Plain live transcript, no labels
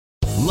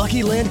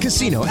Lucky Land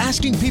Casino,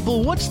 asking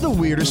people, what's the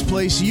weirdest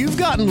place you've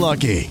gotten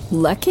lucky?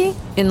 Lucky?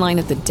 In line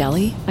at the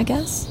deli, I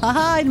guess?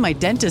 Aha, in my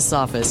dentist's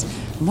office.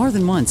 More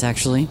than once,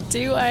 actually.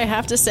 Do I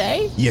have to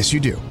say? Yes, you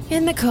do.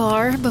 In the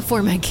car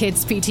before my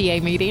kids'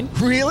 PTA meeting.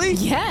 Really?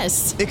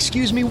 Yes.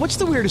 Excuse me, what's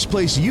the weirdest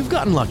place you've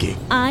gotten lucky?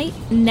 I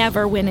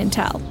never win and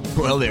tell.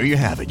 Well, there you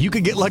have it. You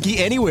can get lucky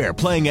anywhere,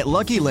 playing at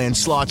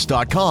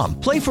LuckyLandSlots.com.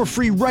 Play for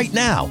free right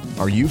now.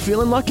 Are you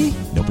feeling lucky?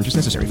 No purchase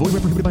necessary. Void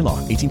where prohibited by law.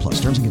 18 plus.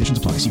 Terms and conditions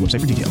apply. See website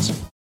for details.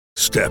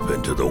 Step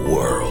into the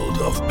world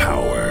of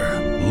power,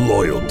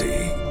 loyalty,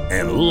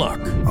 and luck.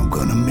 I'm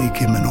gonna make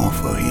him an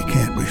offer he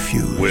can't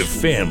refuse. With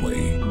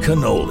family,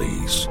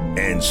 cannolis,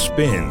 and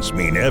spins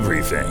mean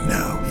everything.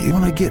 Now, you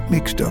wanna get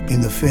mixed up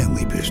in the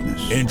family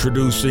business.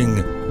 Introducing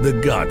The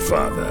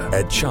Godfather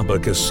at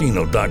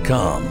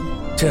ChumbaCasino.com.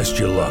 Test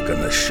your luck in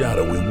the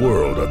shadowy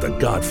world of The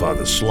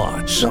Godfather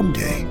slot.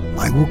 Someday,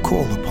 I will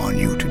call upon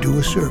you to do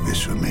a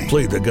service for me.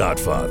 Play The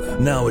Godfather,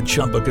 now at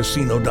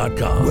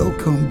ChumbaCasino.com.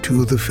 Welcome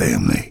to the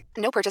family.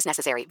 No purchase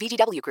necessary.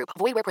 VGW Group.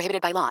 Void where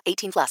prohibited by law.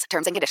 18 plus.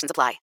 Terms and conditions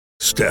apply.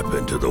 Step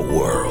into the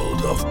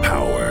world of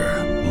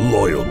power,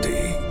 loyalty,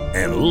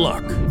 and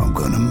luck. I'm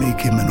gonna make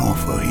him an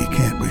offer he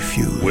can't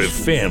refuse. With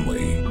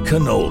family,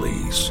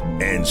 cannolis,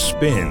 and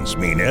spins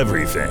mean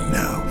everything.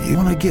 Now, you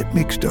wanna get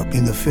mixed up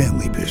in the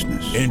family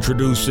business.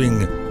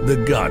 Introducing The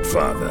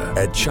Godfather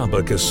at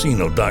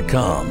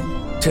ChumbaCasino.com.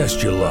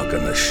 Test your luck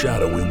in the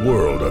shadowy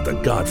world of The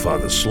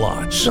Godfather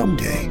slot.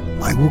 Someday,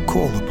 I will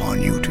call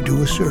upon you to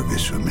do a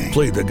service for me.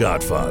 Play The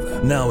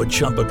Godfather, now at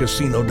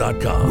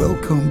ChumbaCasino.com.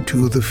 Welcome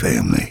to the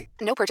family.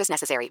 No purchase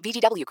necessary.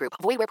 VGW Group.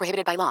 Void where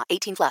prohibited by law.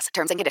 18 plus.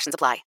 Terms and conditions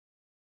apply.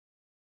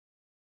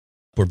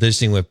 We're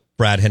visiting with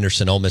Brad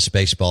Henderson, Ole Miss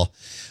baseball.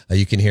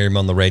 You can hear him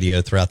on the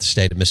radio throughout the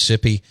state of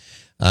Mississippi.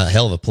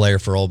 Hell of a player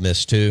for Ole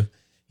Miss, too.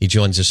 He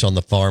joins us on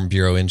the Farm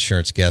Bureau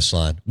Insurance guest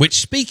line, which,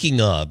 speaking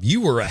of,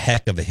 you were a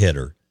heck of a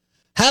hitter.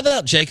 How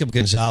about Jacob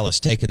Gonzalez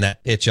taking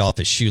that pitch off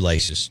his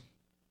shoelaces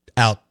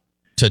out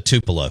to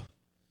Tupelo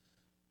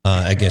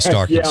against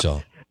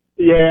Arkansas?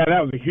 Yeah,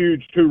 that was a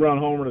huge two-run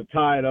homer to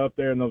tie it up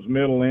there in those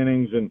middle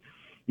innings. And,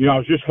 you know, I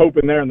was just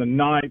hoping there in the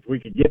ninth we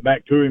could get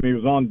back to him. He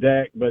was on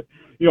deck. But,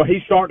 you know,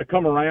 he's starting to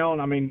come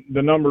around. I mean,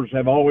 the numbers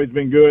have always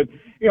been good.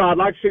 You know, I'd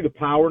like to see the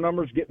power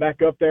numbers get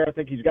back up there. I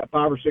think he's got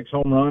 5 or 6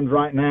 home runs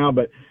right now.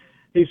 But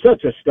he's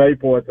such a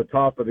staple at the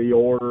top of the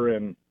order.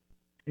 And,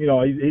 you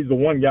know, he's the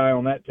one guy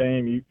on that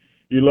team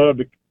you love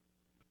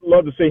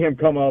to see him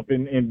come up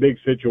in big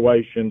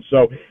situations.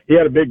 So he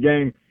had a big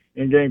game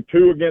in game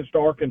 2 against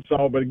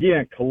Arkansas. But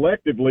again,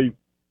 collectively,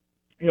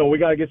 you know, we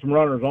got to get some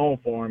runners on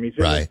for him. He's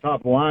in the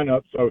top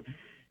lineup. So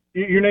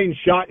you're needing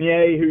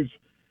Chatinier, who's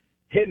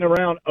hitting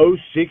around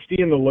 060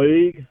 in the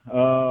league.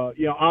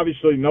 You know,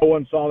 obviously no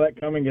one saw that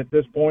coming at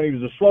this point. He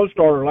was a slow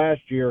starter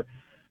last year,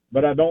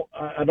 but I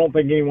don't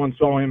think anyone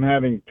saw him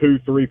having 2,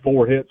 3,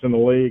 4 hits in the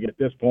league at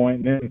this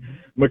point. And then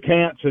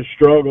McCants has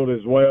struggled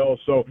as well.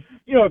 So,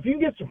 you know, if you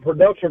can get some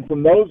production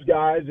from those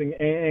guys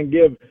and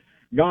give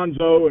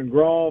Gonzo and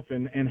Groff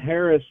and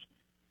Harris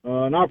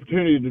an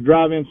opportunity to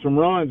drive in some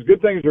runs,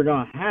 good things are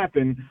going to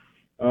happen.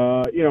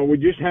 You know, we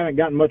just haven't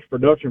gotten much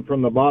production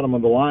from the bottom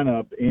of the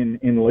lineup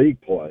in league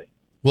play.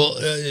 Well,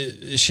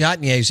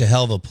 Chatnier's a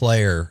hell of a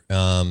player,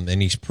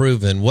 and he's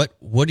proven.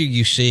 What are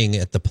you seeing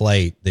at the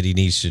plate that he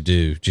needs to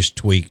do, just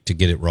tweak to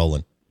get it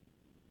rolling?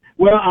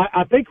 Well,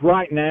 I think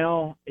right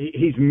now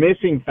he's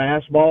missing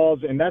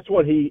fastballs, and that's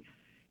what he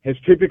has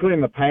typically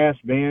in the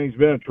past been. He's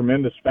been a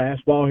tremendous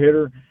fastball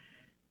hitter.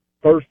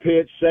 First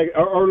pitch, second,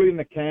 early in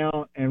the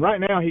count, and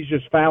right now he's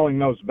just fouling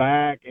those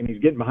back, and he's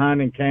getting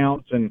behind in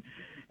counts, and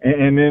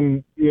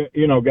then,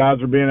 you know, guys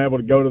are being able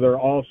to go to their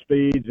off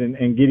speeds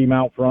and get him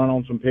out front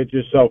on some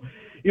pitches. So,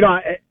 you know,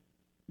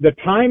 the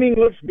timing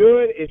looks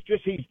good. It's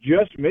just he's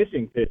just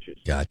missing pitches.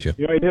 Gotcha.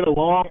 You know, he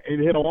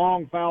hit a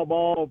long foul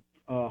ball,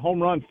 home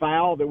run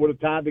foul that would have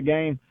tied the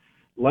game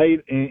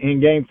late in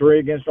game 3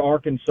 against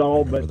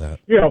Arkansas. But,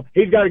 you know,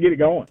 he's got to get it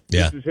going.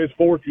 Yeah. This is his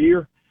 4th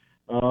year.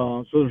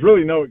 So there's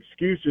really no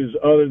excuses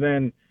other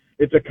than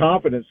it's a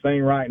confidence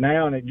thing right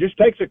now, and it just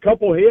takes a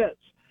couple hits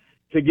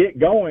to get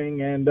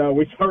going, and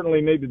we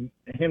certainly need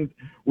him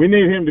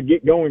to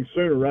get going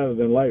sooner rather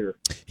than later.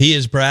 He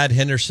is Brad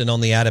Henderson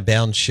on the Out of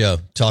Bounds Show,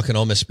 talking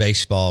Ole Miss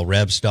baseball.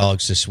 Rebs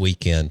Dogs this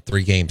weekend,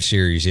 3-game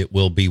series. It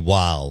will be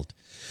wild,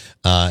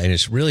 and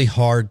it's really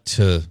hard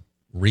to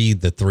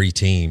read the 2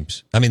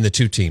 teams.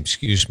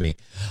 Excuse me.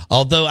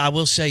 Although I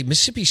will say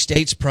Mississippi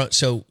State's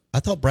so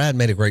I thought Brad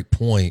made a great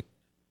point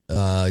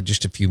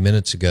just a few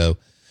minutes ago.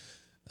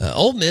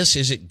 Ole Miss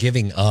isn't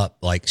giving up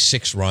like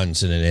 6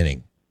 runs in an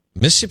inning.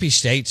 Mississippi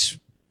State's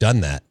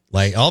done that.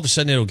 Like, all of a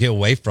sudden it'll get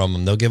away from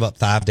them. They'll give up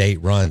 5 to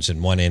 8 runs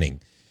in 1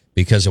 inning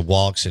because of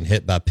walks and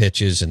hit by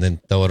pitches, and then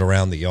throw it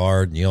around the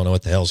yard, and you don't know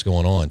what the hell's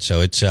going on.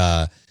 So it's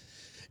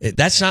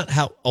that's not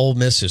how Ole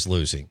Miss is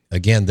losing.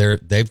 Again,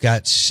 they've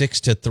got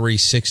 6 to 3,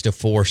 6 to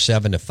 4,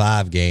 7 to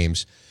 5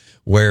 games,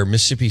 where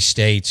Mississippi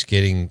State's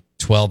getting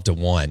 12 to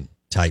 1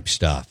 type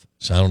stuff.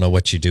 So I don't know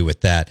what you do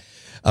with that.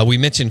 We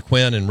mentioned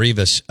Quinn and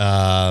Rivas.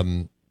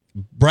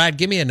 Brad,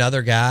 give me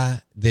another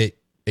guy that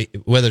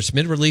whether it's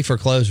mid relief or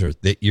closer,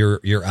 that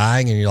you're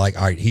eyeing and you're like,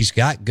 all right, he's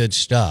got good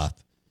stuff.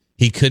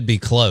 He could be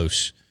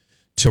close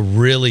to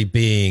really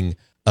being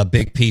a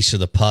big piece of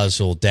the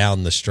puzzle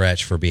down the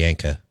stretch for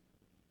Bianca?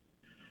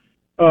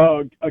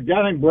 A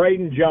guy named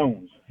Braden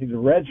Jones. He's a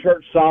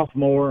redshirt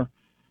sophomore.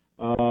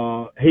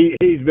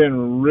 He's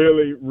been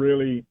really,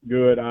 really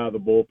good out of the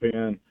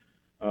bullpen.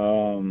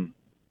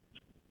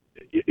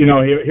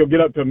 He'll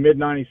get up to a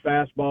mid-90s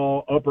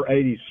fastball, upper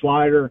 80s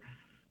slider.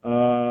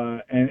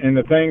 And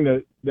the thing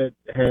that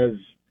has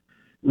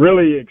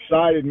really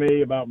excited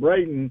me about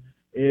Braden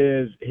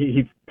is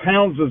he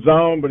pounds the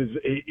zone, but his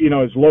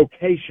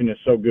location is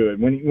so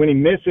good. When he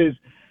misses,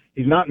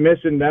 he's not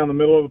missing down the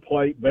middle of the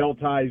plate, bell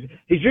ties.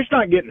 He's just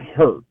not getting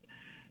hurt.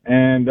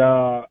 And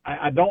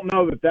I don't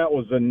know that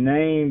was a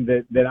name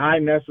that I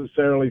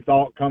necessarily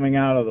thought coming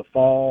out of the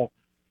fall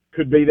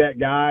could be that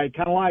guy,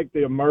 kind of like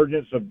the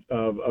emergence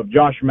of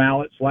Josh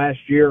Mallett's last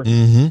year.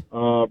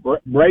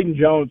 Mm-hmm. Braden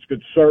Jones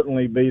could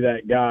certainly be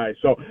that guy.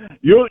 So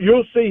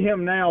you'll see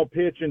him now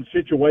pitch in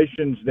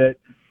situations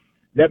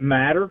that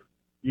matter,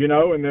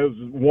 in those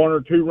 1 or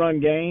 2 run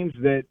games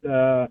that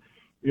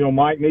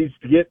Mike needs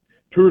to get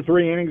 2 or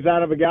 3 innings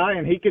out of a guy,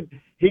 and he could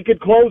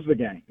close the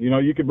game.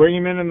 You could bring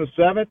him in the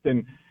 7th,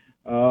 and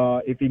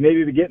if he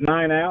needed to get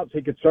 9 outs,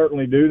 he could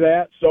certainly do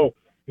that. So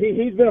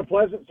he's been a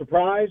pleasant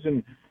surprise,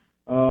 and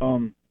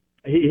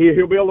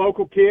he'll be a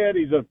local kid.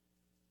 He's a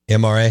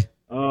MRA.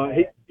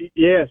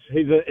 Yes,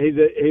 he's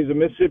a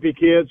Mississippi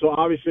kid. So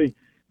obviously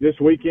this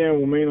weekend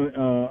will mean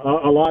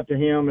a lot to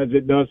him, as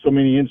it does so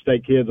many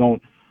in-state kids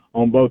on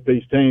both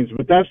these teams.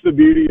 But that's the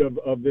beauty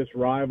of this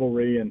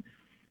rivalry. And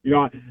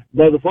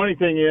but the funny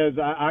thing is,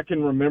 I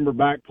can remember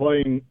back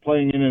playing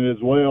in it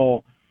as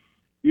well.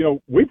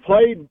 We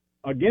played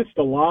against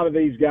a lot of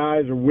these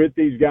guys or with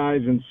these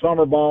guys in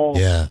summer ball.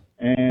 Yeah,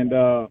 and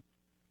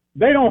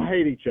they don't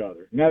hate each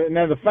other.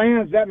 Now the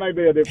fans, that may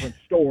be a different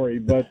story,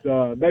 but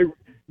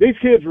these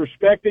kids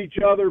respect each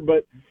other.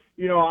 But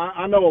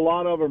I know a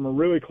lot of them are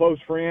really close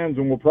friends,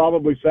 and will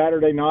probably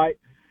Saturday night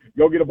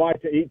go get a bite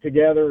to eat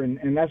together.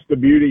 And that's the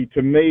beauty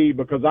to me,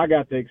 because I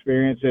got to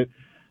experience it.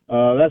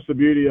 That's the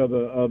beauty of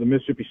the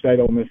Mississippi State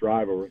Ole Miss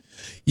rivalry.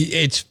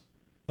 It's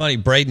funny.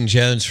 Braden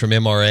Jones from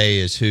MRA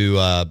is who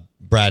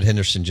Brad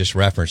Henderson just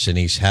referenced, and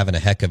he's having a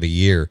heck of a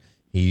year.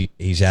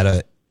 He's at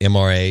a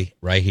MRA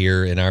right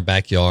here in our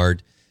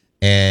backyard,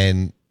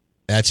 and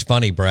that's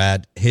funny,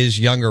 Brad. His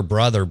younger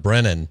brother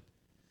Brennan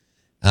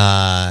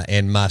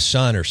and my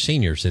son are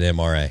seniors at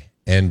MRA,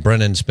 and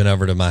Brennan's been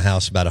over to my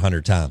house about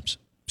 100 times.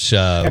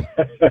 So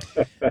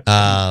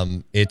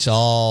it's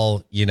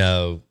all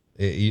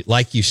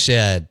like you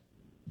said.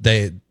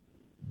 They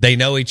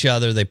know each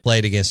other. They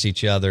played against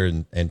each other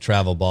and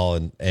travel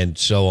ball and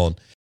so on.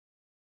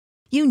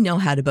 You know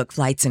how to book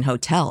flights and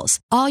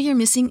hotels. All you're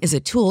missing is a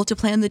tool to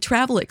plan the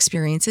travel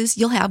experiences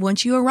you'll have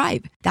once you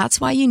arrive.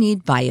 That's why you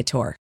need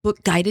Viator.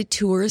 Book guided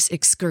tours,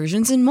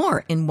 excursions, and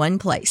more in one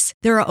place.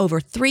 There are over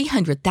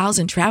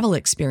 300,000 travel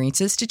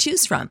experiences to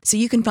choose from, so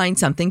you can find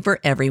something for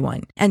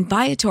everyone. And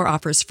Viator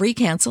offers free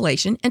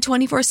cancellation and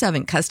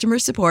 24/7 customer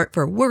support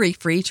for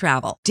worry-free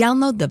travel.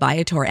 Download the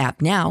Viator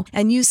app now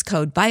and use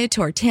code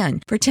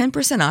Viator10 for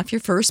 10% off your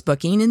first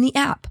booking in the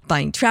app.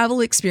 Find travel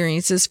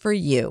experiences for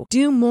you.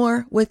 Do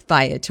more with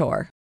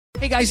Viator.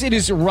 Hey guys, it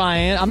is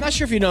Ryan. I'm not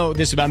sure if you know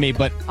this about me,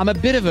 but I'm a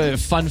bit of a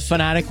fun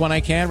fanatic when I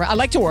can. I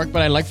like to work,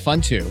 but I like fun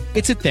too.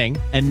 It's a thing.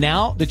 And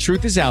now the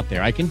truth is out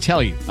there. I can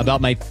tell you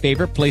about my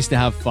favorite place to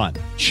have fun.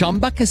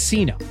 Chumba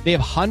Casino. They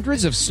have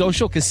hundreds of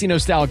social casino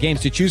style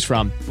games to choose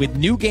from, with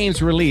new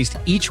games released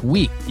each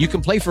week. You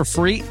can play for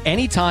free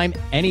anytime,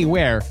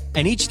 anywhere.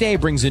 And each day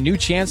brings a new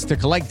chance to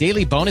collect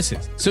daily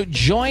bonuses. So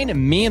join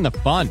me in the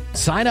fun.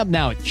 Sign up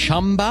now at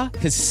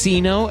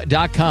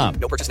ChumbaCasino.com.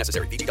 No purchase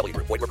necessary. VGW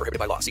Group. Void where prohibited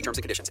by law. See terms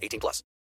and conditions. 18+.